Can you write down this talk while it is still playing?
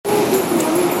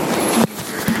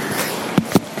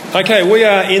Okay, we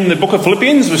are in the book of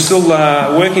Philippians. We're still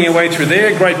working our way through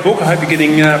there. Great book. I hope you're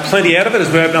getting plenty out of it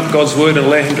as we open up God's Word and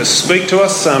allow Him to speak to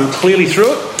us clearly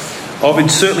through it.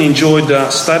 I've certainly enjoyed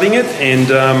studying it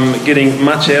and getting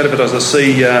much out of it as I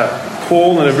see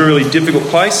Paul in a really difficult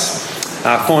place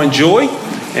find joy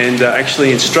and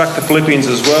actually instruct the Philippians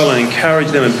as well and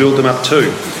encourage them and build them up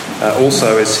too,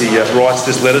 also as he writes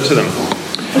this letter to them.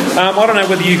 I don't know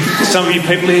whether some of you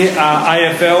people here are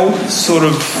AFL sort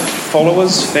of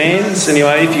followers, fans.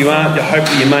 Anyway, if you aren't,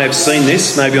 hopefully you may have seen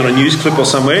this, maybe on a news clip or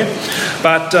somewhere.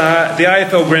 But the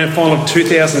AFL Grand Final of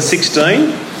 2016,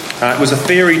 it was a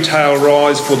fairy tale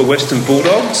rise for the Western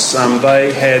Bulldogs.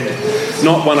 They had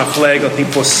not won a flag, I think,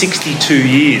 for 62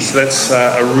 years. That's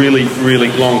a really, really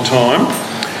long time.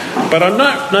 But I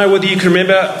don't know whether you can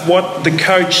remember what the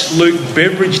coach Luke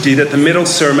Beveridge did at the medal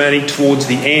ceremony towards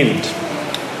the end.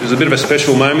 It was a bit of a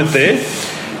special moment there.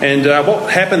 And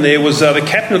what happened there was the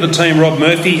captain of the team, Rob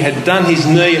Murphy, had done his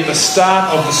knee at the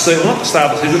start of the season, not the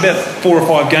start of the season, about 4 or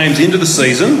 5 games into the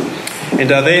season.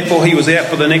 And therefore he was out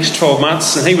for the next 12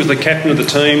 months and he was the captain of the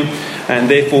team and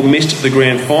therefore missed the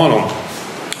grand final.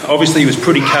 Obviously he was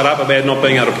pretty cut up about not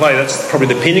being able to play. That's probably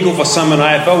the pinnacle for some in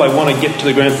AFL. They want to get to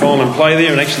the grand final and play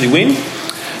there and actually win.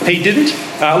 He didn't.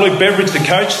 Luke Beveridge, the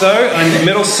coach, though, in the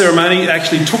medal ceremony,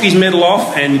 actually took his medal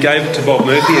off and gave it to Bob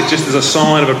Murphy. It's just as a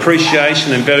sign of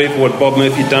appreciation and value for what Bob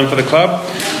Murphy had done for the club.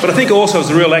 But I think also it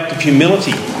was a real act of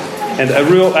humility and a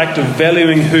real act of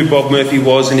valuing who Bob Murphy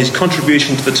was and his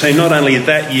contribution to the team, not only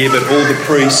that year, but all the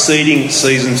preceding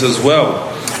seasons as well.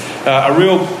 A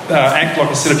real act, like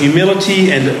I said, of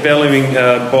humility and valuing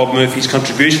Bob Murphy's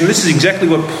contribution. This is exactly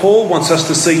what Paul wants us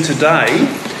to see today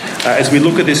as we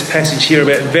look at this passage here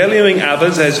about valuing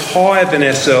others as higher than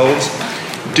ourselves,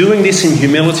 doing this in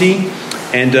humility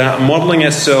and modelling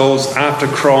ourselves after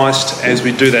Christ as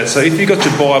we do that. So if you've got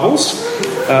your Bibles,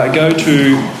 go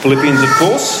to Philippians, of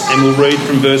course, and we'll read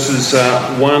from verses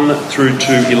 1 through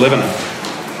to 11.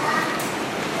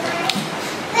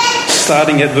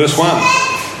 Starting at verse 1.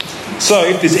 So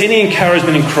if there's any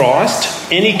encouragement in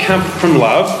Christ, any comfort from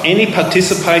love, any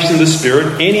participation in the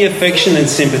Spirit, any affection and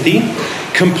sympathy,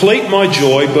 complete my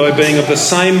joy by being of the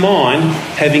same mind,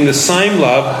 having the same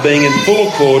love, being in full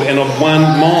accord and of one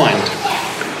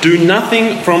mind. Do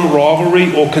nothing from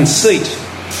rivalry or conceit,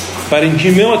 but in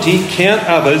humility count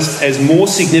others as more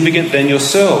significant than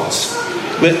yourselves.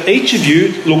 Let each of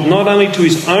you look not only to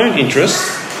his own interests,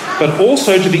 but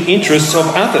also to the interests of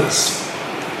others.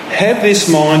 Have this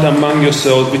mind among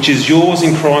yourselves, which is yours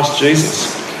in Christ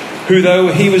Jesus, who, though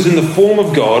he was in the form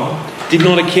of God, did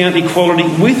not account equality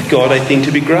with God a thing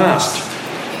to be grasped,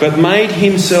 but made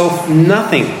himself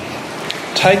nothing,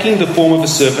 taking the form of a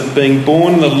serpent, being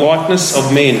born in the likeness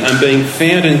of men, and being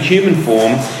found in human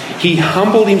form, he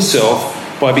humbled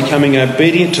himself by becoming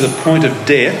obedient to the point of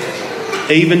death,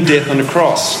 even death on the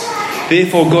cross.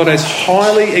 Therefore God has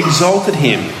highly exalted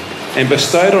him and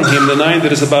bestowed on him the name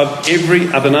that is above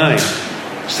every other name,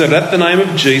 so that at the name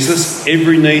of Jesus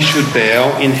every knee should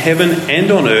bow in heaven and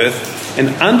on earth and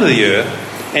under the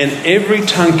earth, and every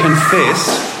tongue confess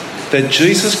that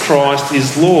Jesus Christ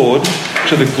is Lord,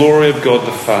 to the glory of God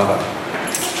the Father.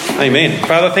 Amen.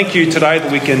 Father, thank you today that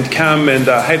we can come and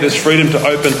have this freedom to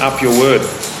open up your word.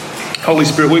 Holy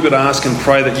Spirit, we would ask and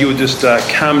pray that you would just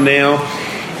come now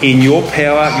in your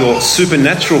power, your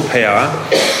supernatural power,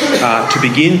 to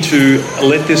begin to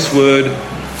let this word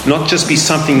not just be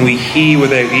something we hear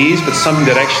with our ears, but something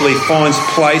that actually finds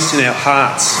place in our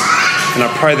hearts. And I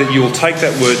pray that you will take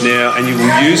that word now and you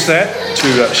will use that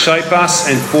to shape us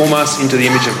and form us into the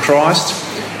image of Christ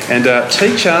and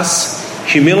teach us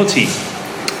humility,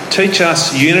 teach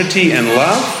us unity and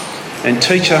love, and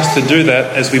teach us to do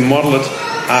that as we model it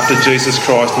after Jesus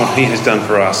Christ and what he has done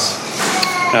for us.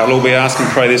 Now, Lord, we ask and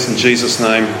pray this in Jesus'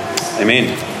 name.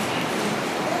 Amen.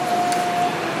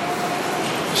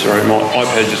 Sorry, my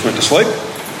iPad just went to sleep.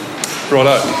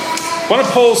 Righto. One of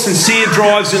Paul's sincere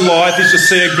drives in life is to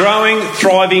see a growing,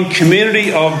 thriving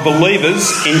community of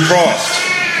believers in Christ.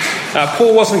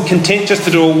 Paul wasn't content just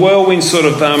to do a whirlwind sort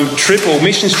of trip or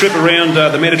mission trip around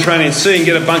the Mediterranean Sea and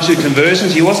get a bunch of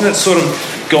conversions. He wasn't that sort of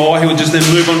guy who would just then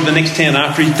move on to the next town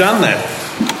after he's done that.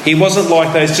 He wasn't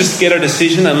like those, just get a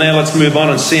decision and now let's move on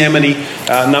and see how many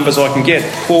numbers I can get.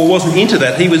 Paul wasn't into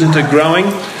that. He was into growing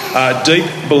deep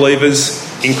believers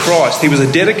in Christ. He was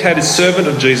a dedicated servant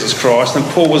of Jesus Christ, and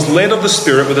Paul was led of the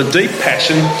Spirit with a deep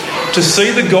passion to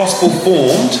see the gospel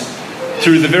formed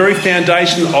through the very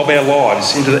foundation of our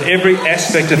lives, into every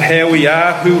aspect of how we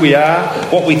are, who we are,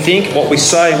 what we think, what we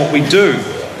say and what we do.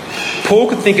 Paul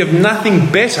could think of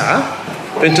nothing better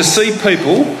than to see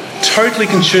people totally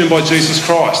consumed by Jesus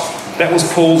Christ. That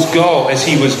was Paul's goal as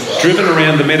he was driven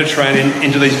around the Mediterranean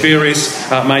into these various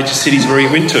major cities where he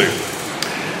went to.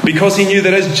 Because he knew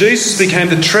that as Jesus became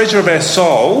the treasure of our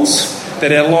souls,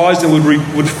 that our lives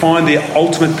would find their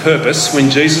ultimate purpose when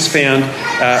Jesus found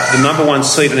the number one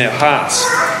seat in our hearts.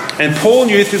 And Paul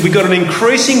knew that if we got an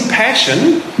increasing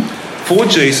passion for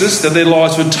Jesus, that their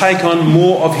lives would take on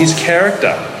more of his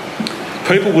character.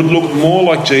 People would look more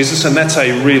like Jesus, and that's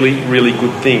a really, really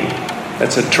good thing.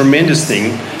 That's a tremendous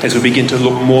thing as we begin to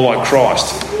look more like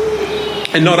Christ.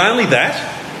 And not only that,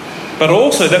 but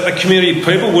also that the community of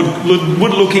people would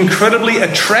look incredibly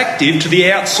attractive to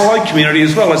the outside community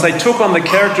as well. As they took on the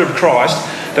character of Christ,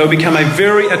 they would become a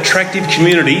very attractive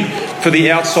community for the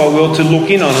outside world to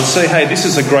look in on and see, hey, this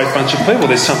is a great bunch of people.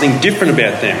 There's something different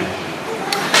about them.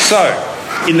 So,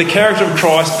 in the character of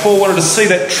Christ, Paul wanted to see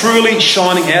that truly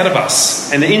shining out of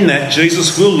us. And in that,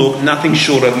 Jesus will look nothing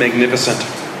short of magnificent.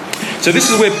 So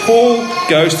this is where Paul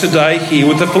goes today here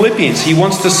with the Philippians. He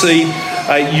wants to see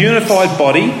a unified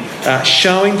body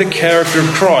showing the character of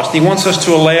Christ. He wants us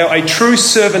to allow a true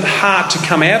servant heart to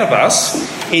come out of us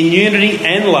in unity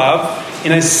and love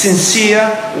in a sincere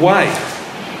way.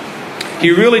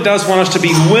 He really does want us to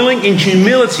be willing in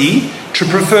humility to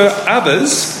prefer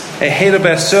others ahead of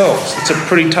ourselves. It's a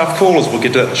pretty tough call, as we'll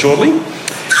get to that shortly.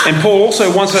 And Paul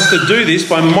also wants us to do this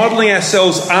by modelling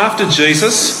ourselves after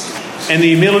Jesus and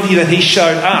the humility that he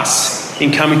showed us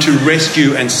in coming to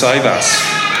rescue and save us.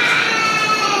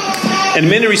 In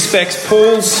many respects,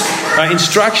 Paul's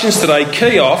instructions today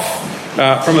key off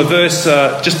from a verse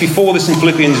just before this in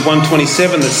Philippians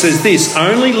 1:27 that says this: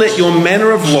 "Only let your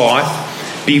manner of life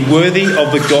be worthy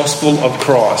of the gospel of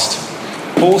Christ."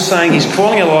 Paul's saying he's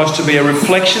calling our lives to be a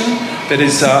reflection that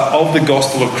is of the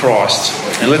gospel of Christ.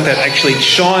 And let that actually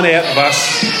shine out of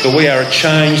us that we are a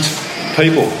changed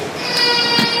people.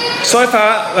 So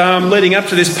far, leading up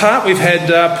to this part, we've had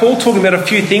Paul talking about a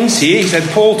few things here. He's had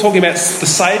Paul talking about the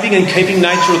saving and keeping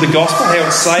nature of the gospel, how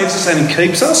it saves us and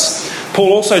keeps us.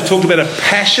 Paul also talked about a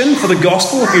passion for the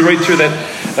gospel. If you read through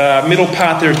that middle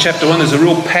part there of chapter 1, there's a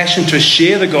real passion to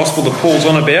share the gospel that Paul's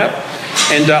on about.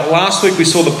 And last week we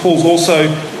saw that Paul's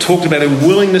also talked about a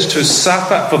willingness to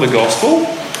suffer for the gospel.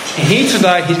 Here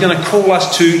today, he's going to call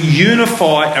us to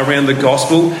unify around the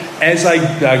gospel as a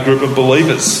group of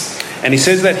believers. And he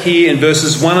says that here in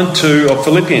verses 1 and 2 of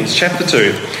Philippians chapter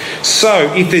 2.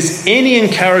 "So, if there's any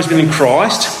encouragement in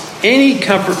Christ, any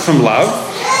comfort from love,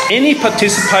 any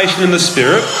participation in the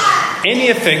Spirit, any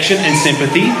affection and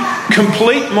sympathy,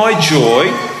 complete my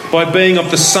joy by being of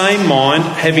the same mind,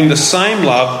 having the same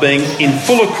love, being in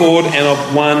full accord and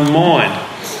of one mind."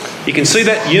 You can see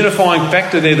that unifying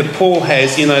factor there that Paul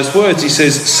has in those words. He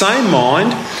says, same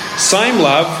mind, same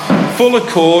love, full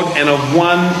accord and of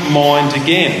one mind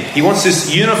again. He wants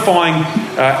this unifying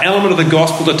element of the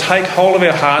gospel to take hold of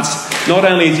our hearts, not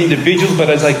only as individuals but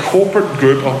as a corporate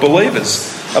group of believers,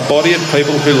 a body of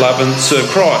people who love and serve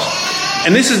Christ.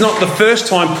 And this is not the first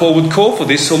time Paul would call for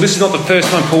this, or this is not the first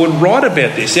time Paul would write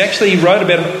about this. He wrote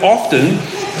about it often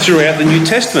throughout the New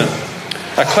Testament.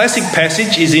 A classic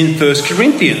passage is in 1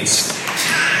 Corinthians.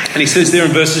 And he says there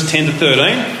in verses 10 to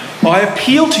 13, "I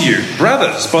appeal to you,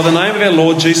 brothers, by the name of our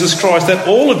Lord Jesus Christ, that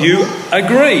all of you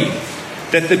agree,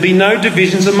 that there be no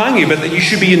divisions among you, but that you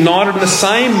should be united in the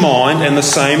same mind and the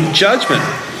same judgment.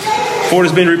 For it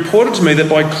has been reported to me that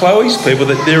by Chloe's people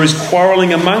that there is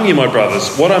quarrelling among you, my brothers.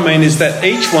 What I mean is that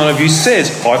each one of you says,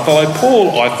 I follow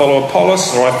Paul, I follow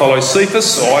Apollos, or I follow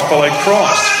Cephas, or I follow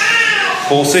Christ."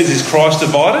 Paul says, is Christ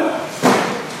divided?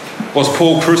 Was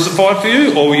Paul crucified for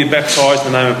you, or were you baptised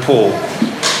in the name of Paul?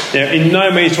 Now, in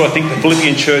no means do I think the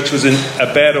Philippian church was in a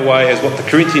bad a way as what the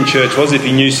Corinthian church was, if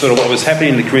you knew sort of what was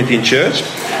happening in the Corinthian church.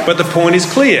 But the point is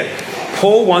clear.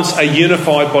 Paul wants a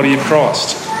unified body of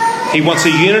Christ. He wants a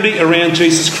unity around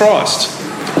Jesus Christ.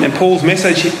 And Paul's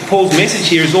message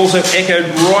here is also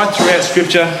echoed right throughout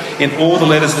Scripture in all the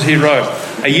letters that he wrote.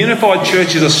 A unified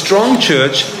church is a strong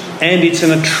church, and it's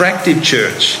an attractive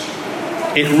church.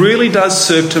 It really does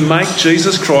serve to make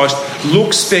Jesus Christ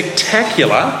look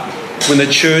spectacular when the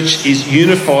church is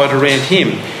unified around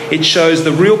him. It shows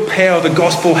the real power the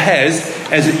gospel has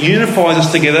as it unifies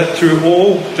us together through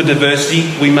all the diversity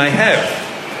we may have.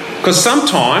 Because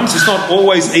sometimes it's not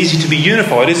always easy to be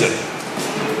unified, is it?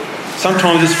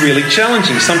 Sometimes it's really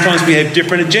challenging. Sometimes we have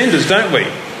different agendas, don't we?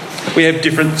 We have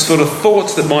different sort of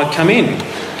thoughts that might come in.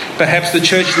 Perhaps the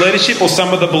church leadership or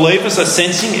some of the believers are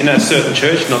sensing in a certain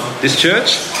church, not this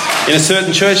church, in a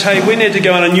certain church, hey, we need to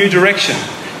go in a new direction.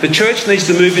 The church needs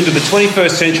to move into the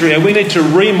 21st century, and we need to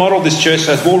remodel this church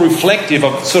so it's more reflective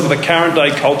of sort of the current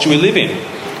day culture we live in.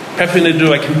 Perhaps we need to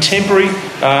do a contemporary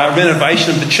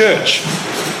renovation of the church.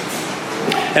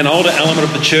 an older element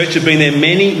of the church who've been there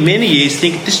many, many years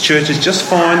think this church is just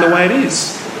fine the way it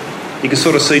is. You can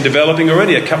sort of see developing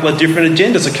already a couple of different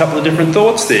agendas, a couple of different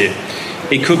thoughts there.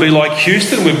 It could be like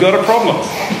Houston, we've got a problem.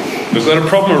 We've got a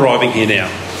problem arriving here now.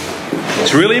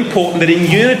 It's really important that in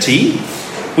unity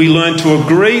we learn to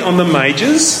agree on the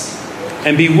majors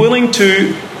and be willing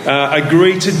to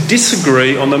agree to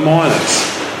disagree on the minors.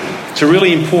 It's a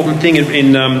really important thing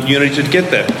in unity to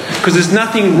get that. Because there's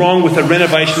nothing wrong with a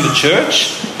renovation of the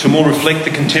church to more reflect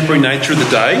the contemporary nature of the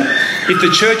day. If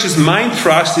the church's main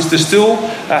thrust is to still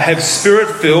have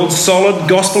spirit-filled, solid,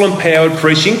 gospel-empowered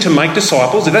preaching to make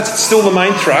disciples, if that's still the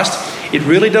main thrust, it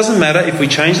really doesn't matter if we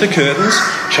change the curtains,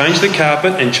 change the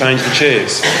carpet and change the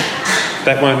chairs.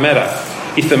 That won't matter.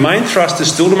 If the main thrust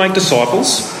is still to make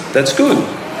disciples, that's good.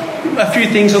 A few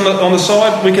things on the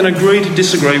side, we can agree to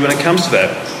disagree when it comes to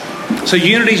that. So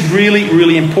unity is really,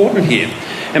 really important here.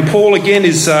 And Paul again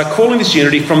is calling this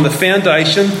unity from the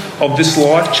foundation of this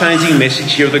life-changing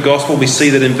message here of the gospel. We see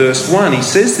that in verse 1. He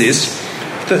says this,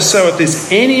 so if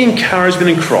there's any encouragement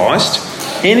in Christ,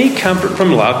 any comfort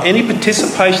from love, any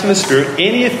participation in the Spirit,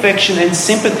 any affection and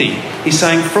sympathy, he's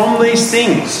saying from these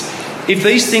things, if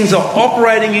these things are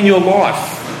operating in your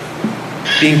life,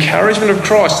 the encouragement of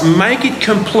Christ, make it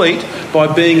complete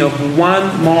by being of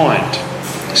one mind.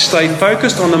 Stay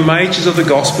focused on the majors of the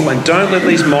gospel and don't let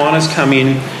these minors come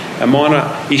in, minor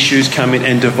issues come in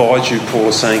and divide you, Paul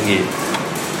is saying here.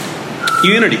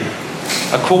 Unity.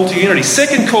 A call to unity.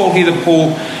 Second call here that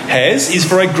Paul has is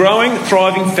for a growing,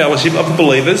 thriving fellowship of the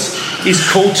believers is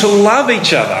called to love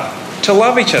each other. To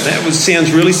love each other. That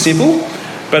sounds really simple,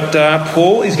 but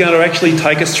Paul is going to actually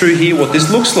take us through here what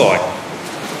this looks like.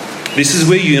 This is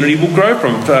where unity will grow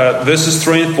from. Verses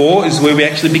 3 and 4 is where we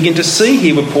actually begin to see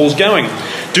here where Paul's going.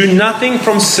 Do nothing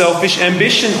from selfish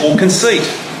ambition or conceit,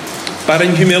 but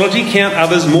in humility count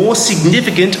others more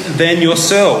significant than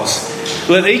yourselves.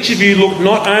 Let each of you look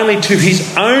not only to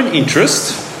his own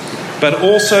interest, but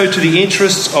also to the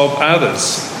interests of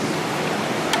others.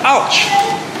 Ouch!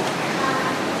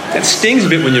 That stings a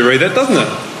bit when you read that, doesn't it?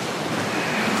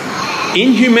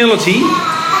 In humility,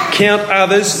 count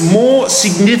others more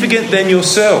significant than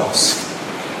yourselves.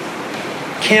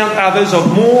 Count others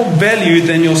of more value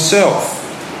than yourself.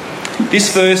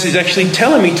 This verse is actually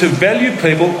telling me to value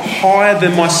people higher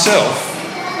than myself.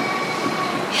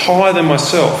 Higher than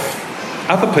myself.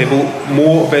 Other people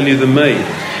more value than me.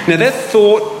 Now that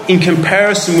thought in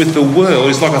comparison with the world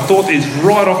is like a thought that is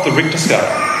right off the Richter scale.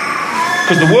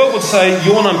 Because the world would say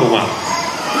you're number one.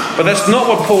 But that's not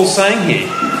what Paul's saying here.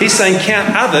 He's saying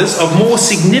count others of more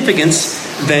significance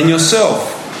than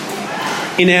yourself.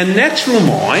 In our natural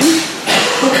mind,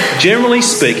 generally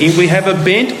speaking, we have a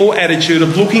bent or attitude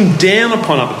of looking down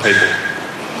upon other people.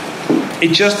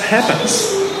 It just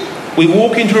happens. We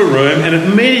walk into a room and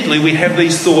immediately we have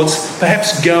these thoughts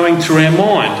perhaps going through our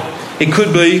mind. It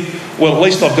could be, well, at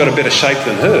least I've got a better shape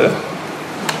than her.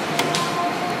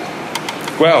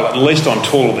 Well, at least I'm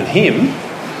taller than him.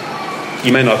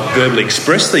 You may not verbally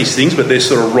express these things, but they're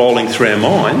sort of rolling through our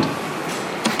mind.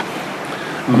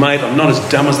 Mate, I'm not as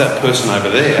dumb as that person over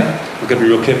there. I've got to be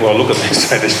real careful I look at them and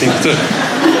say these things too.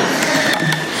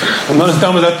 I'm not as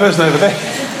dumb as that person over there.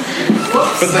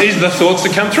 But these are the thoughts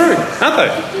that come through, aren't they?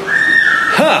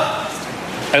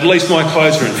 At least my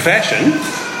clothes are in fashion.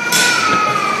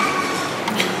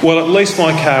 Well, at least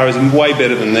my car is way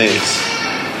better than theirs.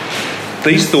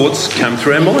 These thoughts come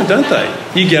through our mind, don't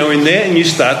they? You go in there and you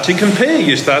start to compare.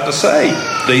 You start to say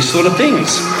these sort of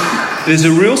things. There's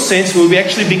a real sense where we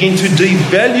actually begin to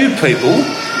devalue people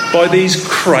by these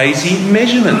crazy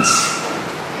measurements.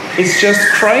 It's just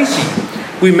crazy.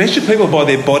 We measure people by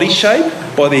their body shape,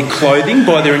 by their clothing,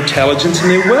 by their intelligence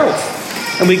and their wealth.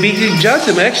 And we begin to judge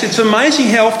them. Actually, it's amazing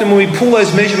how often when we pull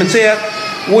those measurements out,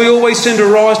 we always seem to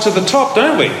rise to the top,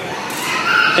 don't we?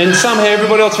 And somehow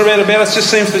everybody else around about us just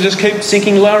seems to just keep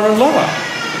sinking lower and lower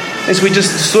as we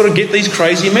just sort of get these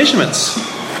crazy measurements.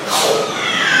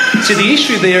 See, the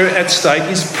issue there at stake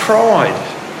is pride.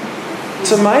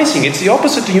 It's amazing. It's the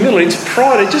opposite to humility. It's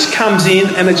pride. It just comes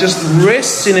in and it just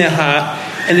rests in our heart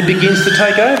and it begins to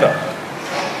take over.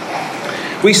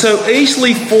 We so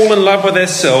easily fall in love with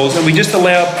ourselves and we just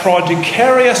allow pride to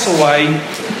carry us away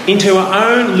into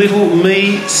our own little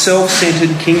me,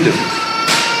 self-centred kingdom.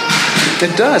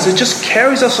 It does. It just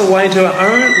carries us away into our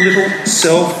own little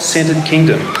self-centred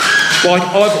kingdom. Like,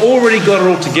 I've already got it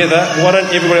all together. Why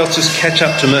don't everybody else just catch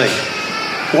up to me?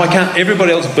 Why can't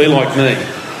everybody else be like me?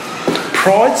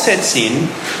 Pride sets in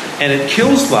and it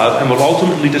kills love and will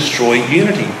ultimately destroy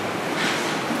unity.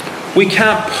 We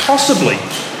can't possibly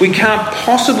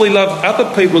love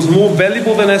other people as more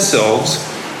valuable than ourselves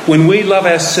when we love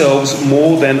ourselves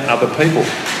more than other people.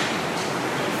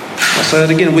 I'll say that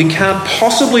again. We can't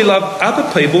possibly love other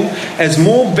people as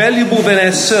more valuable than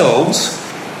ourselves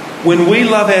when we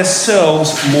love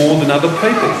ourselves more than other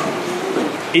people.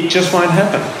 It just won't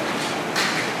happen.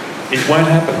 It won't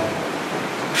happen.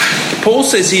 Paul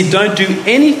says here, don't do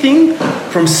anything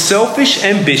from selfish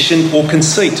ambition or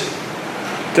conceit.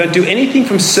 Don't do anything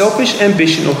from selfish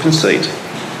ambition or conceit.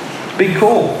 Big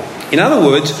call. In other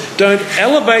words, don't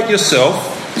elevate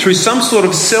yourself through some sort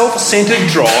of self-centered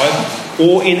drive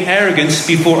or in arrogance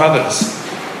before others.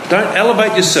 Don't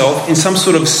elevate yourself in some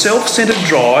sort of self-centered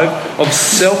drive of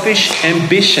selfish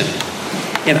ambition.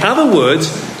 In other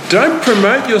words, don't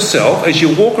promote yourself as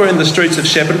you walk around the streets of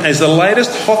Shepparton as the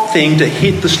latest hot thing to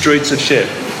hit the streets of Shep.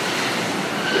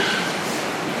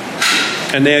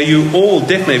 And now you all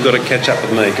definitely have got to catch up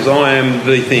with me because I am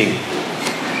the thing.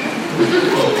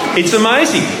 It's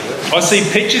amazing. I see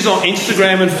pictures on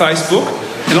Instagram and Facebook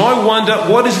and I wonder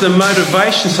what is the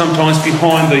motivation sometimes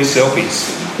behind these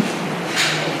selfies.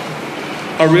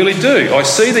 I really do. I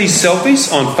see these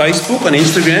selfies on Facebook and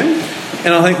Instagram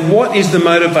and I think, what is the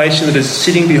motivation that is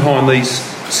sitting behind these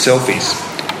selfies?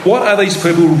 What are these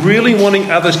people really wanting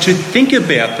others to think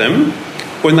about them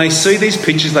when they see these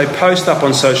pictures they post up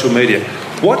on social media?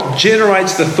 What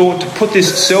generates the thought to put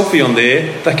this selfie on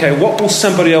there? Okay, what will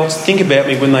somebody else think about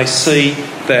me when they see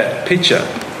that picture?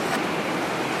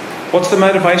 What's the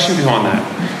motivation behind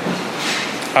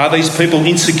that? Are these people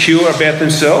insecure about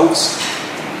themselves?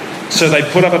 So they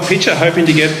put up a picture hoping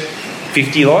to get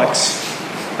 50 likes,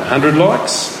 100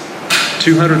 likes,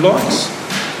 200 likes.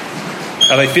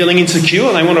 Are they feeling insecure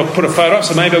and they want to put a photo up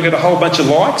so maybe I'll get a whole bunch of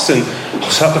likes and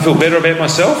I'll start to feel better about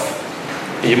myself?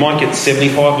 And you might get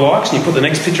 75 likes and you put the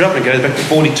next picture up and it goes back to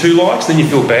 42 likes, then you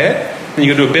feel bad. Then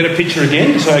you've got to do a better picture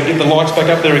again so I get the likes back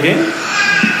up there again.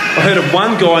 I heard of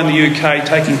one guy in the UK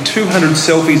taking 200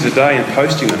 selfies a day and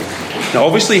posting them. Now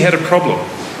obviously he had a problem,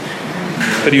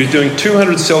 but he was doing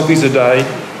 200 selfies a day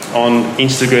on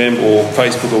Instagram or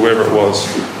Facebook or wherever it was.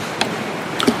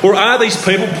 Or are these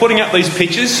people putting up these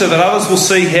pictures so that others will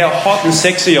see how hot and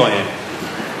sexy I am?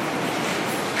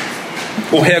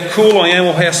 Or how cool I am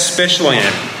or how special I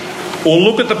am? Or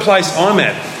look at the place I'm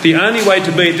at. The only way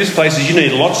to be at this place is you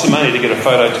need lots of money to get a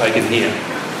photo taken here.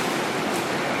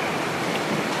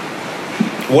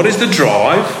 What is the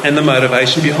drive and the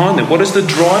motivation behind them? What is the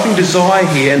driving desire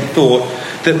here and thought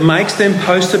that makes them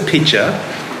post a picture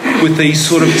with these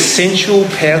sort of sensual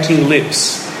pouting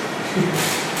lips?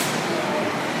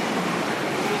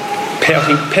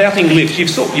 Pouting lips.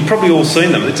 You've probably all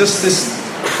seen them. It's just this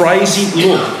crazy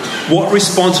look. What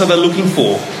response are they looking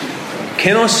for?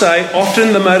 Can I say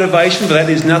often the motivation for that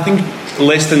is nothing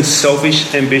less than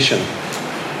selfish ambition.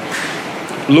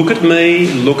 Look at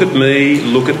me, look at me,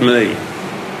 look at me.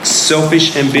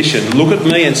 Selfish ambition. Look at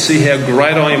me and see how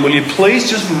great I am. Will you please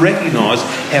just recognise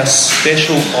how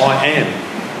special I am?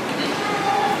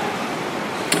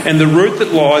 And the root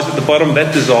that lies at the bottom of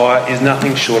that desire is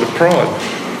nothing short of pride.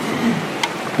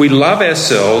 We love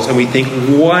ourselves and we think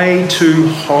way too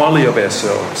highly of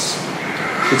ourselves.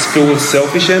 It's filled with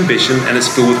selfish ambition and it's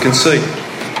filled with conceit.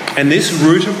 And this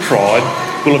root of pride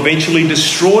will eventually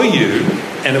destroy you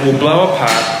and it will blow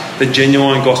apart the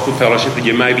genuine gospel fellowship that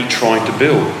you may be trying to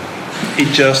build.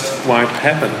 It just won't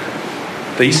happen.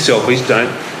 These selfies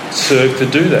don't serve to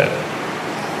do that.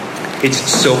 It's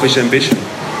selfish ambition.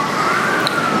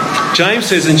 James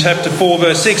says in chapter 4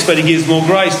 verse 6, but he gives more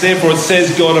grace. Therefore it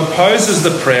says God opposes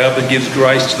the proud but gives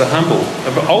grace to the humble.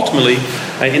 But ultimately,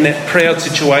 in that proud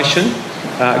situation,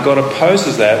 God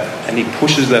opposes that and he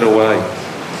pushes that away.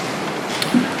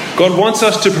 God wants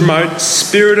us to promote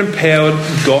spirit-empowered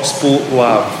gospel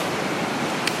love.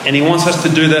 And he wants us to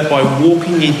do that by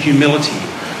walking in humility,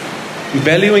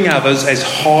 valuing others as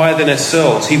higher than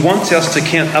ourselves. He wants us to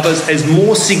count others as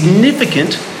more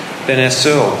significant than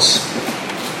ourselves.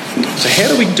 So how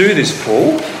do we do this,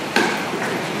 Paul?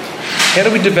 How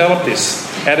do we develop this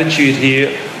attitude here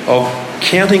of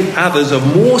counting others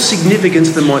of more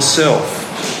significance than myself?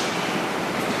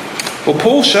 Well,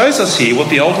 Paul shows us here what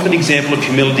the ultimate example of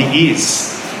humility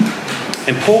is.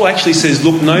 And Paul actually says,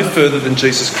 look no further than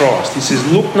Jesus Christ. He says,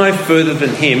 look no further than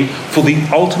him for the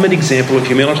ultimate example of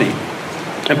humility.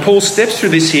 And Paul steps through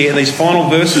this here in these final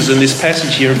verses in this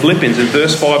passage here in Philippians in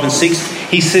verse 5 and 6.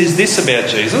 He says this about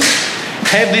Jesus: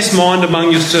 have this mind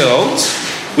among yourselves,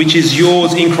 which is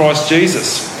yours in Christ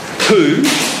Jesus, who,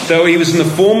 though he was in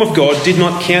the form of God, did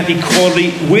not count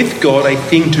equality with God a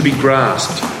thing to be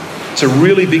grasped. It's a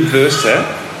really big verse,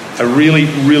 that. A really,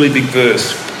 really big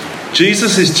verse.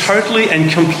 Jesus is totally and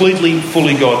completely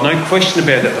fully God. No question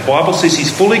about that. The Bible says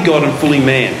he's fully God and fully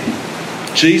man.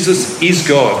 Jesus is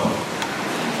God.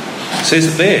 It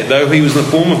says it there, though he was in the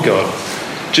form of God.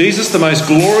 Jesus, the most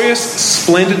glorious,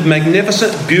 splendid,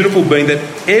 magnificent, beautiful being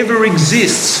that ever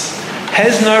exists,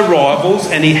 has no rivals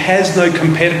and he has no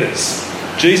competitors.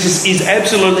 Jesus is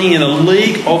absolutely in a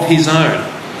league of his own,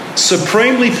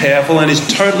 supremely powerful and is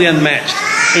totally unmatched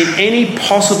in any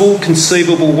possible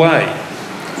conceivable way.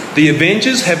 The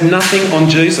Avengers have nothing on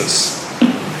Jesus.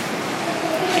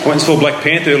 I went and saw Black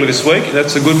Panther earlier this week.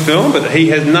 That's a good film, but he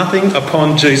has nothing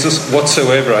upon Jesus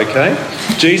whatsoever, okay?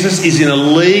 Jesus is in a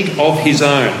league of his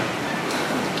own.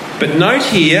 But note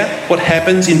here what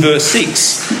happens in verse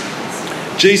 6.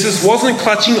 Jesus wasn't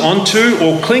clutching onto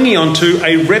or clinging onto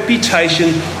a reputation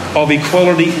of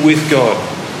equality with God.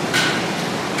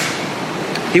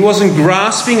 He wasn't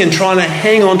grasping and trying to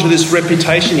hang on to this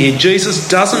reputation here. Jesus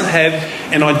doesn't have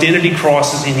an identity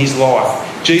crisis in his life.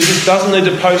 Jesus doesn't need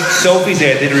to post selfies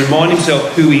out there to remind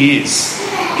himself who he is.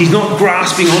 He's not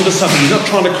grasping onto something. He's not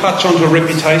trying to clutch onto a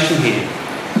reputation here.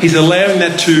 He's allowing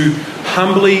that to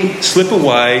humbly slip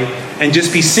away and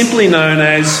just be simply known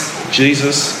as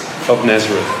Jesus of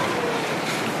Nazareth.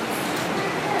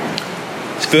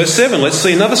 It's verse 7. Let's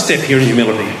see another step here in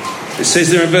humility. It says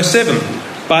there in verse 7,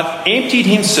 but emptied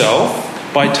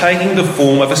himself by taking the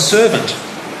form of a servant,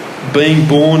 being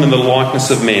born in the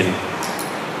likeness of men.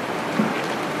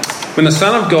 When the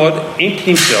Son of God emptied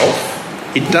himself,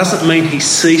 it doesn't mean he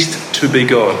ceased to be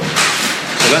God.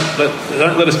 So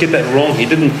don't let us get that wrong. He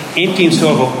didn't empty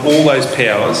himself of all those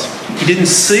powers. He didn't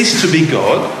cease to be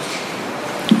God.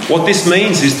 What this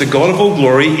means is the God of all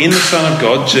glory in the Son of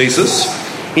God, Jesus,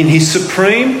 in his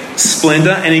supreme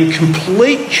splendour and in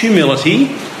complete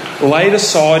humility, laid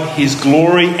aside his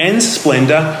glory and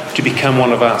splendour to become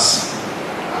one of us.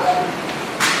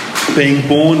 Being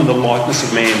born in the likeness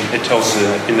of man, it tells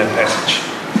us in that passage.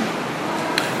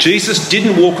 Jesus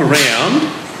didn't walk around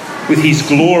with his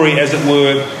glory, as it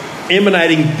were,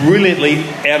 emanating brilliantly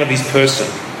out of his person.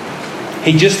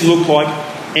 He just looked like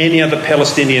any other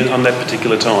Palestinian on that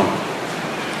particular time.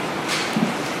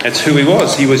 That's who he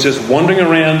was. He was just wandering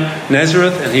around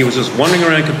Nazareth and he was just wandering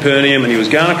around Capernaum and he was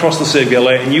going across the Sea of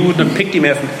Galilee, and you wouldn't have picked him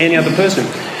out from any other person.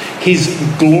 His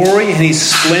glory and his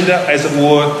splendour, as it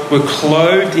were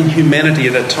clothed in humanity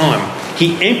at that time.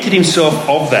 He emptied himself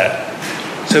of that.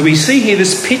 So we see here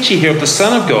this picture here of the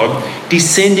Son of God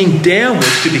descending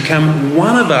downwards to become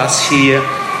one of us here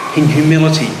in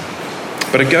humility.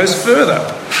 But it goes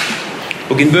further.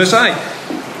 Look in verse 8.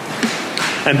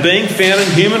 And being found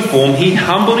in human form, he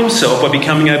humbled himself by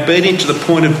becoming obedient to the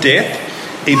point of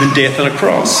death, even death on a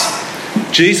cross.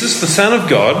 Jesus, the Son of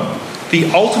God, the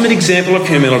ultimate example of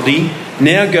humility,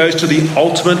 now goes to the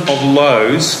ultimate of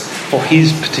lows for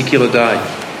his particular day.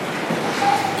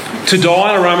 To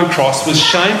die on a Roman cross was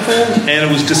shameful and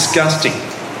it was disgusting.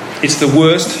 It's the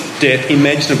worst death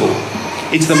imaginable.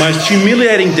 It's the most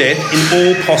humiliating death in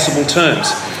all possible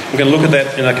terms. We're going to look at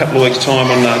that in a couple of weeks'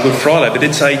 time on Good Friday, but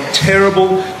it's a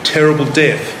terrible, terrible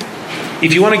death.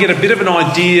 If you want to get a bit of an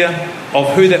idea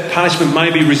of who that punishment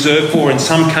may be reserved for in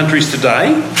some countries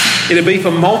today, it'd be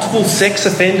for multiple sex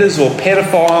offenders or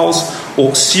pedophiles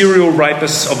or serial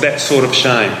rapists of that sort of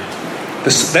shame.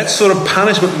 That sort of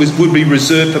punishment would be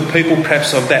reserved for people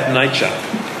perhaps of that nature.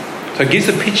 So it gives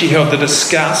a picture here of the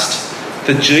disgust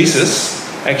that Jesus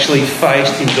actually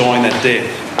faced in dying that death.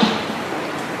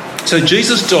 So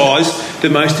Jesus dies the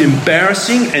most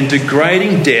embarrassing and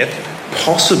degrading death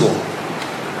possible.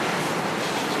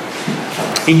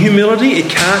 In humility, it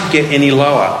can't get any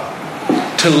lower.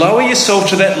 To lower yourself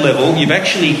to that level, you've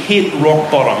actually hit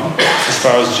rock bottom as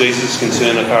far as Jesus is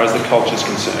concerned, as far as the culture is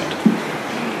concerned.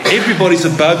 Everybody's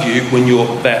above you when you're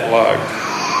that low.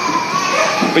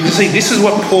 But you see, this is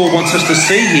what Paul wants us to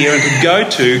see here and to go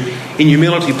to in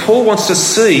humility. Paul wants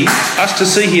us to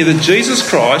see here that Jesus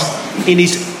Christ, in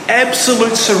his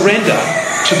absolute surrender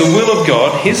to the will of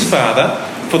God, his Father,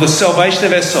 for the salvation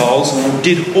of our souls,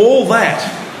 did all that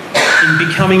in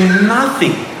becoming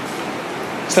nothing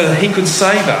so that he could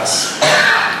save us.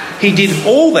 He did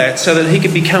all that so that he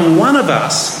could become one of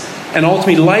us and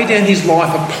ultimately lay down his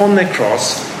life upon that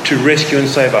cross to rescue and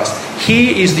save us.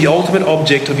 Here is the ultimate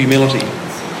object of humility.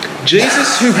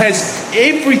 Jesus, who has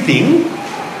everything,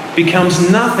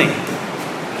 becomes nothing,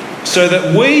 so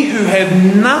that we who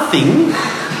have nothing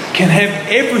can have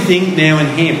everything now in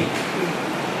him.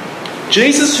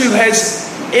 Jesus, who has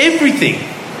everything,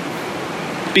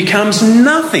 becomes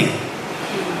nothing,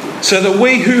 so that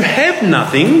we who have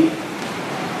nothing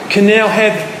can now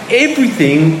have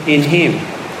everything in him.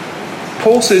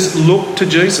 Paul says, look to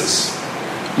Jesus.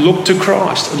 Look to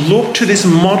Christ. Look to this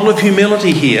model of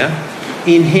humility here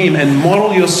in him and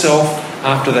model yourself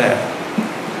after that.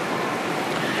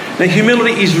 Now,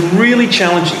 humility is really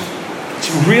challenging. It's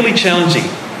really challenging.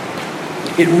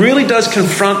 It really does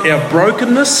confront our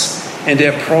brokenness and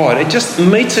our pride. It just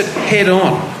meets it head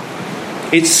on.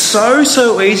 It's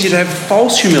so easy to have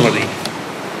false humility.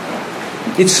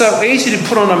 It's so easy to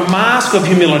put on a mask of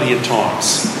humility at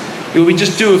times, where we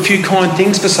just do a few kind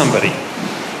things for somebody.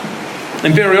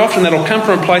 And very often that'll come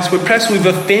from a place where perhaps we've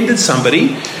offended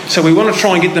somebody, so we want to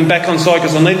try and get them back on side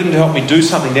because I need them to help me do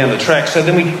something down the track. So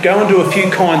then we go and do a few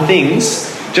kind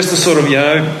things just to sort of,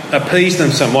 appease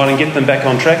them somewhat and get them back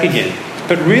on track again.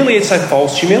 But really it's a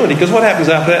false humility, because what happens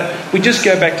after that, we just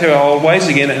go back to our old ways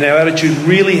again, and our attitude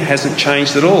really hasn't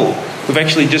changed at all. We've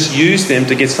actually just used them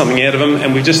to get something out of them,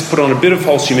 and we've just put on a bit of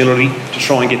false humility to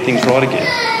try and get things right again.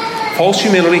 False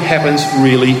humility happens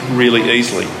really, really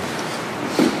easily.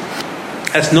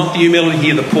 That's not the humility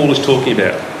here that Paul is talking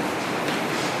about.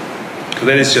 Because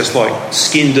that is just like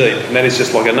skin deep, and that is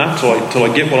just like enough till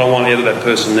I get what I want out of that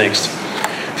person next.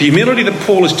 The humility that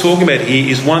Paul is talking about here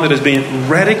is one that has been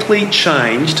radically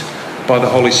changed by the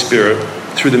Holy Spirit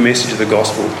through the message of the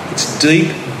gospel. It's deep,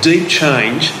 deep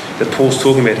change that Paul's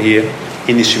talking about here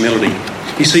in this humility.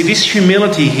 You see, this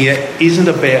humility here isn't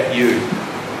about you.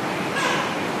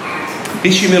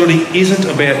 This humility isn't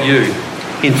about you.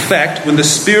 In fact, when the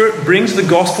Spirit brings the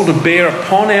gospel to bear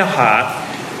upon our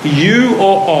heart, you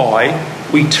or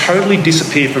we totally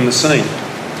disappear from the scene.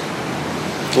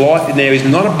 Life now is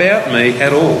not about me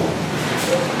at all.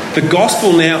 The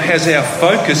gospel now has our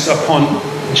focus upon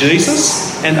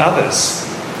Jesus and others.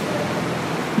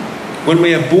 When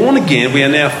we are born again, we are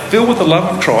now filled with the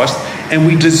love of Christ, and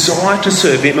we desire to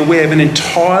serve Him, and we have an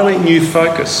entirely new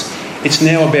focus. It's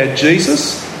now about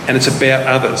Jesus and it's about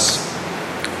others.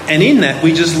 And in that,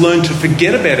 we just learn to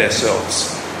forget about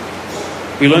ourselves.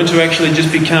 We learn to actually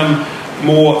just become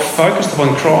more focused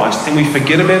upon Christ, and we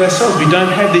forget about ourselves. We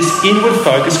don't have this inward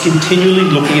focus continually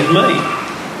looking at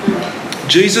me.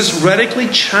 Jesus radically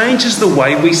changes the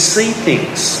way we see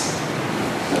things.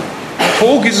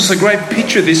 Paul gives us a great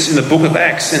picture of this in the book of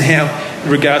Acts and how it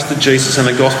regards to Jesus and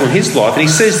the gospel in his life. And he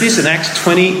says this in Acts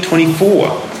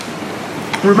 20:24.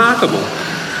 Remarkable.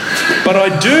 But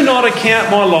I do not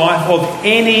account my life of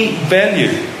any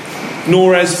value,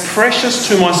 nor as precious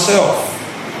to myself,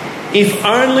 if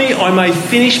only I may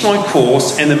finish my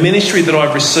course and the ministry that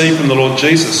I've received from the Lord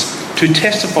Jesus, to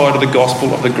testify to the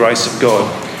gospel of the grace of God.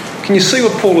 Can you see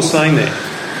what Paul is saying there?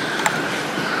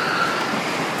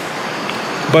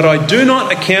 But I do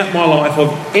not account my life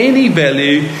of any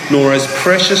value, nor as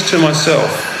precious to myself.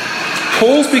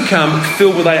 Paul's become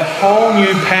filled with a whole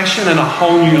new passion and a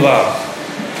whole new love.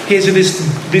 He has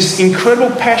this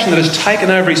incredible passion that has taken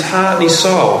over his heart and his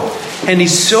soul, and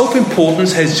his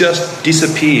self-importance has just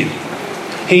disappeared.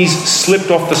 He's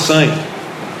slipped off the scene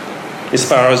as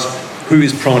far as who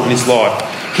is prominent in his life.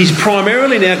 He's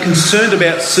primarily now concerned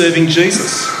about serving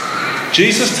Jesus.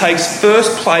 Jesus takes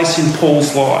first place in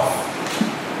Paul's life.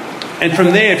 And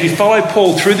from there, if you follow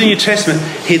Paul through the New Testament,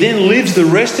 he then lives the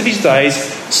rest of his days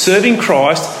serving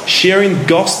Christ, sharing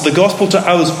the gospel to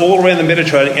others all around the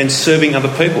Mediterranean, and serving other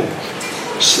people.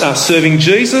 Serving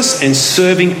Jesus and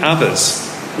serving others.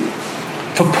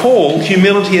 For Paul,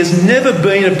 humility has never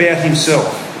been about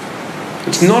himself.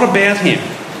 It's not about him.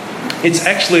 It's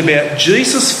actually about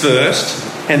Jesus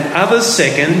first, and others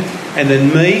second, and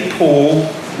then me, Paul,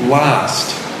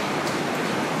 last.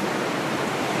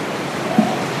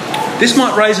 This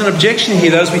might raise an objection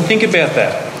here, though, as we think about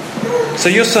that. So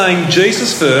you're saying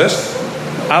Jesus first,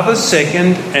 others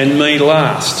second, and me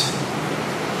last.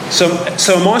 So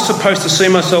am I supposed to see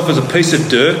myself as a piece of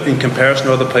dirt in comparison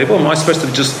to other people? Am I supposed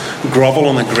to just grovel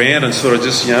on the ground and sort of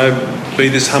just, be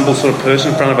this humble sort of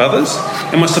person in front of others?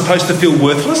 Am I supposed to feel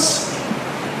worthless?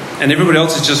 And everybody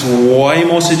else is just way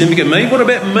more significant than me? What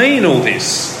about me in all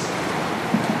this?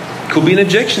 Could be an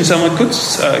objection someone could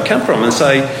come from and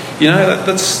say,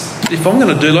 that's if I'm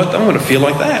going to do like that, I'm going to feel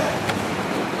like that.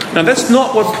 Now, that's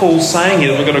not what Paul's saying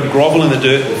here. We're going to grovel in the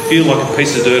dirt and feel like a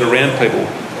piece of dirt around people.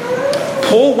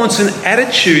 Paul wants an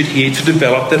attitude here to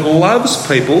develop that loves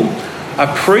people,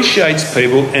 appreciates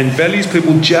people, and values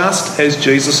people just as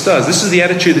Jesus does. This is the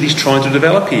attitude that he's trying to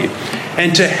develop here.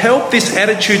 And to help this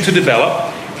attitude to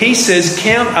develop, he says,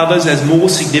 count others as more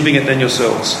significant than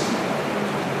yourselves.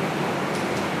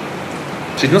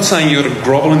 So he's not saying you've got to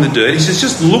grovel in the dirt. He says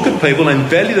just look at people and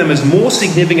value them as more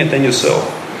significant than yourself.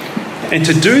 And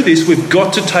to do this, we've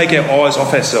got to take our eyes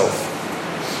off ourselves.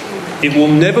 It will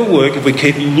never work if we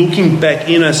keep looking back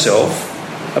in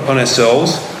upon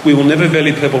ourselves. We will never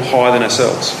value people higher than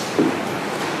ourselves.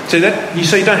 So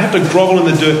you don't have to grovel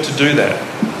in the dirt to do that.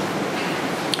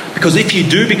 Because if you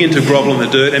do begin to grovel in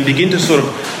the dirt and begin to sort of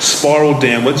spiral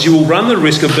downwards, you will run the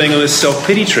risk of being on this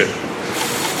self-pity trip.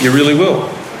 You really will.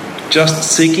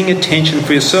 Just seeking attention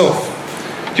for yourself.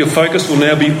 Your focus will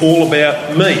now be all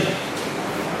about me.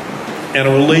 And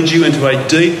it will lead you into a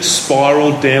deep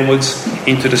spiral downwards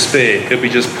into despair. It'll be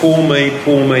just poor me,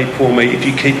 poor me, poor me, if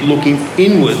you keep looking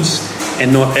inwards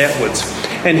and not outwards.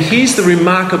 And here's the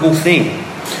remarkable thing.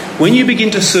 When you begin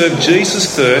to serve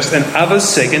Jesus first and others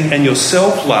second and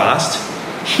yourself last,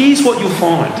 here's what you'll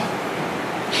find.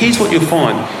 Here's what you'll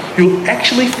find. You'll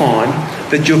actually find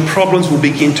that your problems will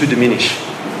begin to diminish.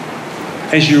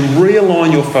 As you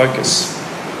realign your focus,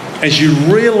 as you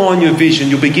realign your vision,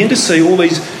 you'll begin to see all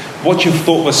these, what you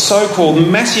thought were so-called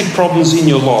massive problems in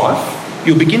your life,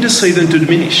 you'll begin to see them to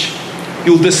diminish.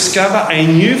 You'll discover a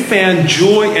newfound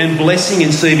joy and blessing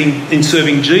in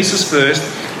serving Jesus first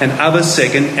and others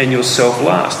second and yourself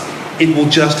last. It will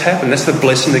just happen. That's the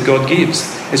blessing that God gives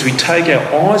as we take our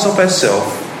eyes off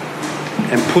ourselves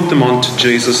and put them on to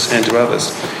Jesus and to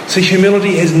others. So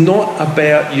humility is not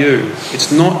about you.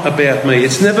 It's not about me.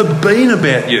 It's never been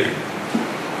about you.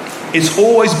 It's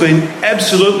always been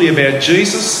absolutely about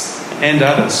Jesus and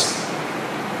others.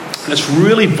 And it's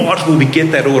really vital we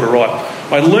get that order right.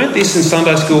 I learnt this in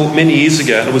Sunday school many years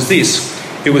ago, and it was this.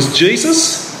 It was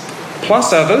Jesus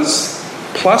plus others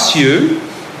plus you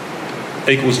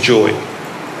equals joy.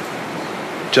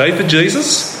 J for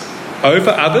Jesus, O for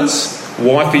others,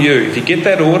 Y for you. If you get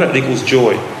that order, it equals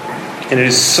joy. And it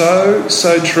is so,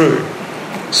 so true.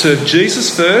 Serve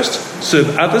Jesus first,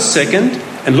 serve others second,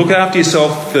 and look after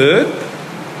yourself third,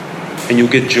 and you'll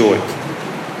get joy.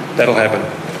 That'll happen.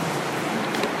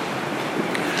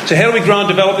 So how do we grow and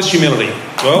develop this humility?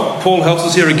 Well, Paul helps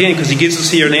us here again because he gives us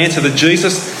here an answer that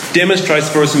Jesus demonstrates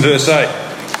for us in verse 8.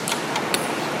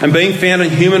 And being found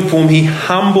in human form, he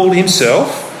humbled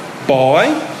himself by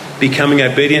becoming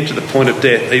obedient to the point of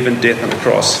death, even death on the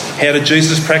cross. How did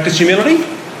Jesus practice humility?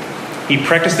 He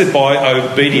practiced it by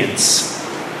obedience,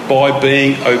 by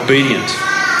being obedient.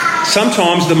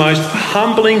 Sometimes the most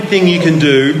humbling thing you can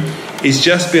do is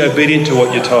just be obedient to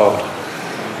what you're told.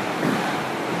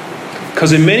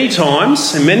 Because in many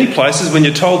times, in many places, when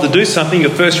you're told to do something,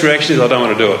 your first reaction is, I don't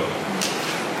want to do it.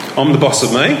 I'm the boss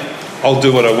of me. I'll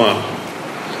do what I want.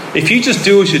 If you just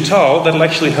do as you're told, that'll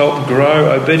actually help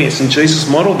grow obedience. And Jesus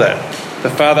modelled that. The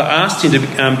Father asked him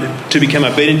to become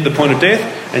obedient to the point of death,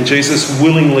 and Jesus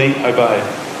willingly obeyed.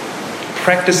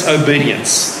 Practice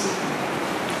obedience.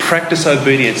 Practice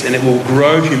obedience, and it will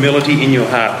grow humility in your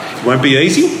heart. It won't be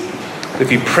easy, but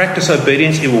if you practice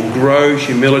obedience, it will grow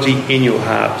humility in your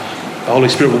heart. The Holy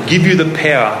Spirit will give you the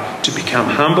power to become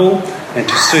humble and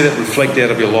to see that reflect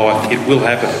out of your life. It will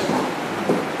happen.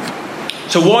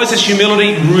 So why is this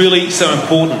humility really so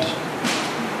important?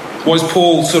 Why is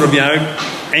Paul sort of,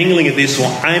 angling at this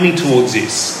or aiming towards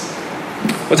this?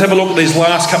 Let's have a look at these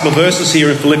last couple of verses here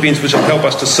in Philippians, which will help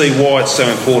us to see why it's so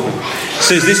important. It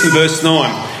says this in verse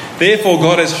 9. Therefore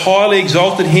God has highly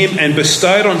exalted him and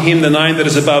bestowed on him the name that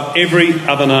is above every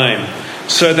other name,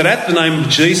 so that at the name of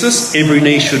Jesus every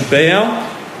knee should bow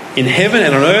in heaven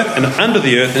and on earth and under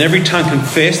the earth, and every tongue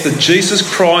confess that Jesus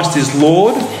Christ is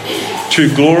Lord, to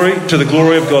the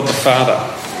glory of God the Father.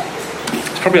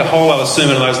 It's probably a whole other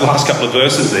sermon on those last couple of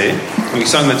verses there. And we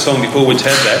sung that song before, which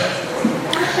had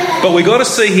that. But we've got to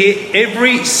see here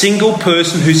every single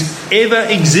person who's ever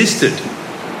existed.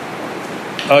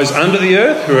 Those under the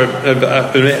earth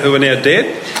who are now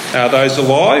dead, those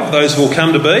alive, those who will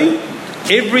come to be.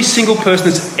 Every single person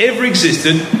that's ever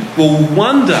existed will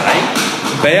one day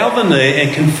bow the knee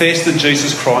and confess that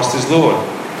Jesus Christ is Lord.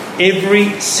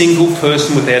 Every single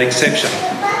person without exception.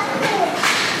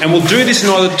 And we'll do this in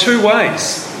either two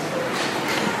ways.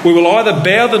 We will either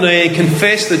bow the knee and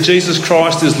confess that Jesus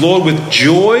Christ is Lord with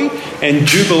joy and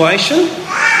jubilation,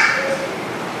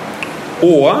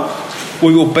 or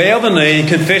we will bow the knee and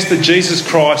confess that Jesus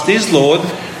Christ is Lord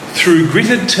through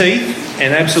gritted teeth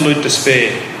and absolute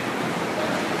despair.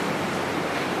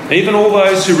 Even all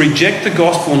those who reject the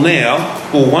gospel now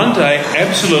will one day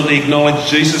absolutely acknowledge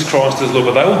Jesus Christ as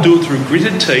Lord, but they will do it through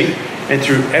gritted teeth and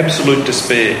through absolute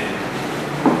despair.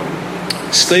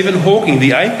 Stephen Hawking,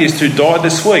 the atheist who died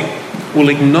this week, will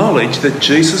acknowledge that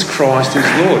Jesus Christ is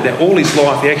Lord. Now, all his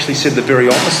life he actually said the very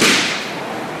opposite.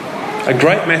 A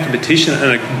great mathematician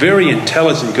and a very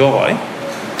intelligent guy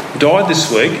died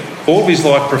this week, all of his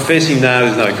life professing, no,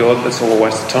 there's no God, that's all a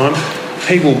waste of time.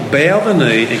 He will bow the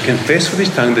knee and confess with his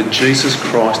tongue that Jesus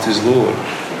Christ is Lord.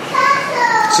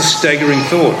 It's a staggering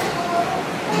thought.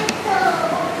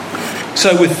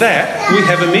 So with that, we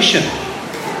have a mission.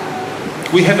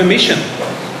 We have a mission.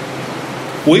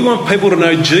 We want people to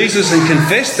know Jesus and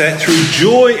confess that through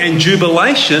joy and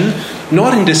jubilation,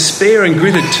 not in despair and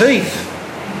gritted teeth.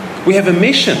 We have a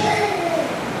mission.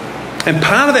 And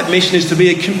part of that mission is to be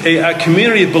a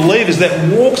community of believers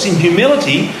that walks in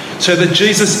humility so that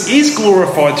Jesus is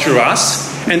glorified through us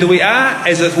and that we are,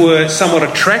 as it were, somewhat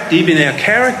attractive in our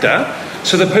character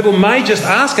so that people may just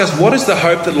ask us, what is the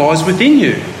hope that lies within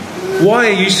you? Why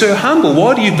are you so humble?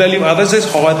 Why do you value others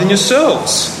as higher than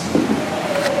yourselves?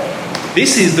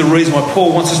 This is the reason why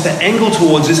Paul wants us to angle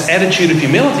towards this attitude of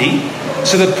humility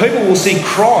so that people will see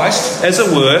Christ, as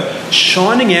it were,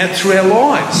 shining out through our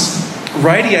lives,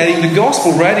 radiating the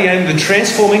gospel, radiating the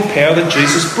transforming power that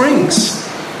Jesus brings.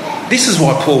 This is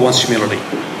why Paul wants humility.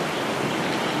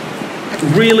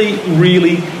 Really,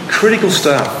 really critical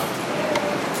stuff.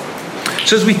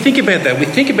 So as we think about that, we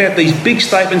think about these big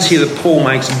statements here that Paul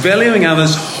makes, valuing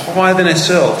others higher than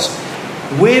ourselves.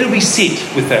 Where do we sit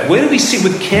with that? Where do we sit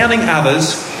with counting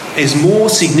others as more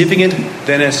significant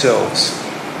than ourselves?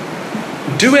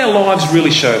 Do our lives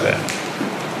really show that?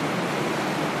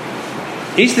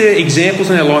 Is there examples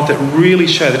in our life that really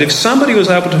show that if somebody was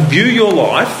able to view your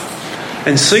life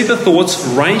and see the thoughts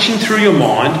ranging through your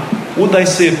mind, would they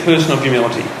see a person of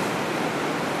humility?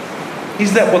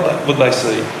 Is that what they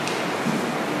see?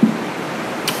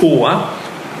 Or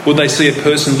would they see a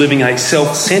person living a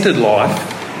self-centred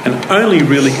life and only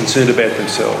really concerned about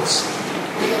themselves?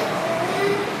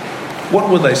 What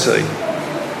would they see?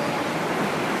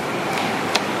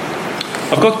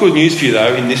 I've got good news for you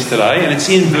though in this today, and it's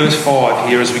in verse 5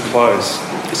 here as we close.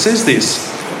 It says this.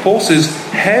 Paul says,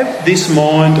 have this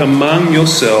mind among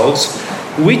yourselves,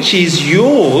 which is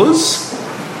yours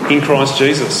in Christ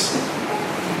Jesus.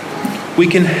 We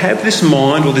can have this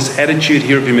mind or this attitude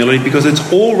here of humility because it's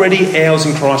already ours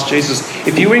in Christ Jesus.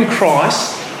 If you're in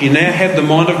Christ, you now have the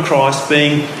mind of Christ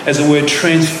being, as it were,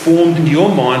 transformed into your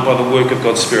mind by the work of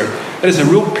God's Spirit. That is a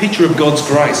real picture of God's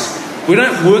grace. We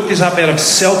don't work this up out of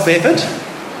self-effort.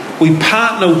 We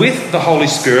partner with the Holy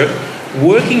Spirit,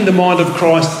 working the mind of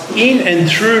Christ in and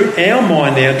through our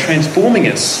mind now, transforming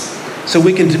us. So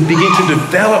we can begin to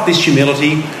develop this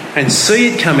humility and see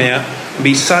it come out and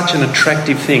be such an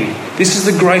attractive thing. This is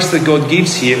the grace that God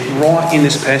gives here right in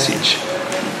this passage.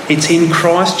 It's in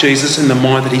Christ Jesus and the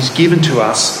mind that He's given to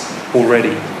us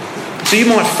already. So you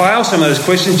might fail some of those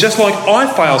questions just like I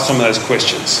fail some of those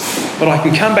questions. But I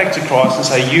can come back to Christ and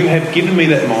say, you have given me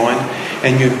that mind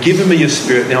and you've given me your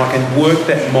Spirit. Now I can work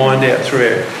that mind out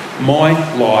through my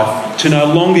life to no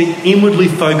longer inwardly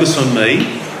focus on me,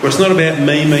 where it's not about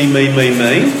me.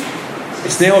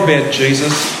 It's now about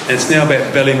Jesus, and it's now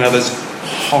about valuing others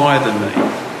higher than me.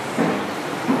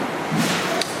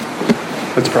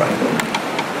 Let's pray.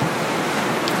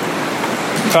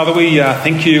 Father, we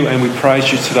thank you and we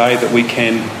praise you today that we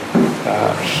can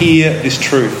hear this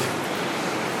truth.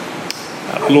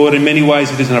 Lord, in many ways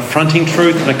it is an affronting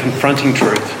truth and a confronting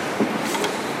truth.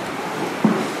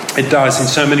 It does in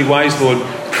so many ways, Lord.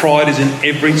 Pride is in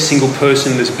every single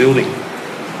person in this building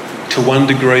to one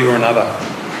degree or another.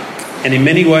 And in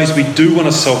many ways we do want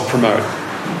to self-promote.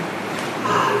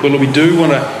 Well, we do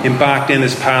want to embark down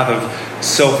this path of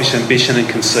selfish ambition and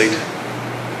conceit.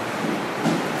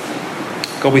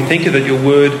 God, we thank you that your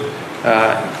word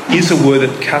is a word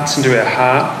that cuts into our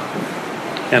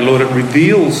heart. And Lord, it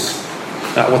reveals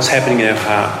what's happening in our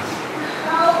heart.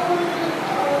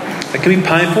 That can be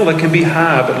painful, that can be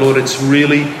hard, but Lord, it's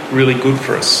really, really good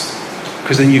for us.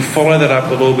 Because then you follow that up,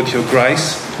 Lord, with your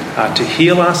grace to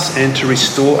heal us and to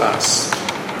restore us.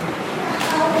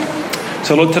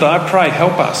 So Lord, today I pray,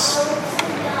 help us.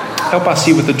 Help us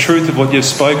here with the truth of what you've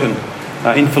spoken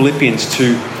in Philippians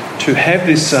to have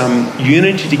this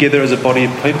unity together as a body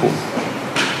of people.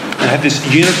 And have this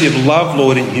unity of love,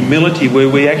 Lord, in humility where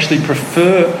we actually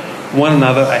prefer one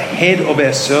another ahead of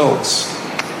ourselves.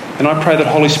 And I pray that,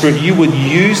 Holy Spirit, you would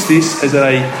use this as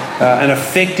an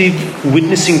effective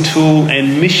witnessing tool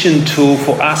and mission tool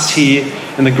for us here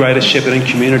in the Greater Shepherding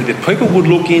community. That people would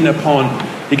look in upon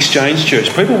Exchange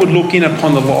Church. People would look in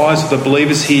upon the lives of the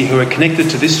believers here who are connected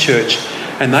to this church,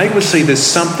 and they would see there's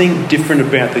something different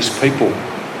about these people.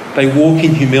 They walk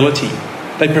in humility.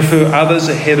 They prefer others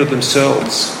ahead of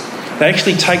themselves. They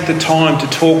actually take the time to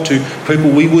talk to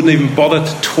people we wouldn't even bother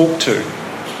to talk to.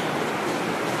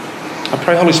 I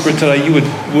pray, Holy Spirit, today you would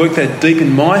work that deep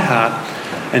in my heart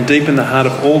and deep in the heart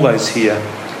of all those here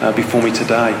before me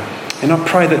today. And I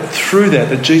pray that through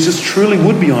that Jesus truly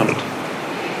would be honoured.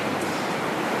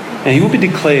 And he would be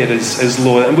declared as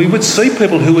Lord. And we would see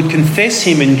people who would confess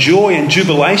him in joy and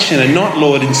jubilation and not,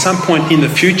 Lord, in some point in the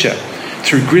future,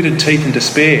 through gritted teeth and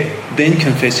despair, then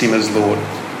confess him as Lord.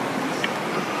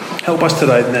 Help us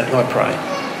today in that, I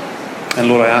pray. And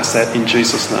Lord, I ask that in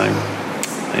Jesus' name.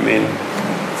 Amen.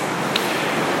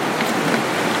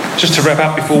 Just to wrap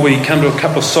up before we come to a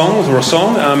couple of songs or a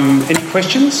song, any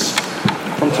questions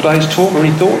from today's talk or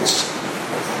any thoughts?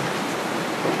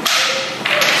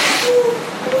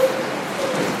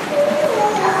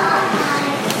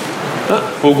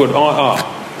 All good.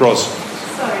 Ros.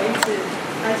 Sorry,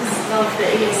 I just love the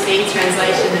ESV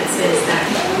translation that says that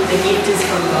the gift is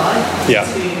from God to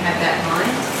have that mind.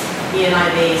 The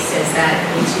NIV says that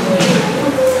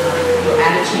your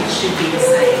attitude should be the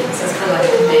same. So it's kind of like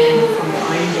a command from your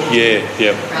own being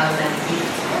rather than a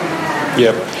gift from God.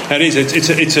 Yeah, it is.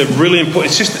 It's a really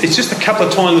important. It's just a couple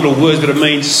of tiny little words, but it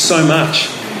means so much.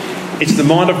 It's the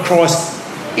mind of Christ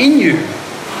in you.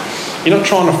 You're not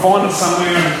trying to find it somewhere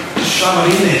and shove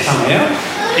it in there somehow.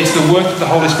 It's the work that the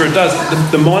Holy Spirit does.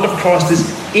 The mind of Christ is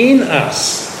in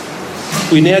us.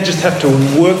 We now just have to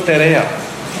work that out.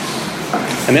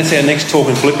 And that's our next talk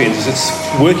in Philippians. It's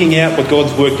working out what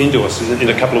God's worked into us in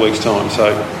a couple of weeks' time.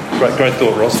 So, great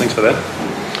thought, Ross. Thanks for that.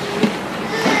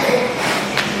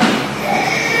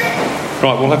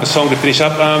 Right, we'll have a song to finish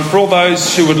up. For all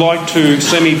those who would like to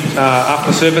see me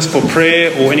after the service for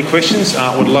prayer or any questions,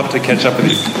 I would love to catch up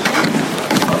with you.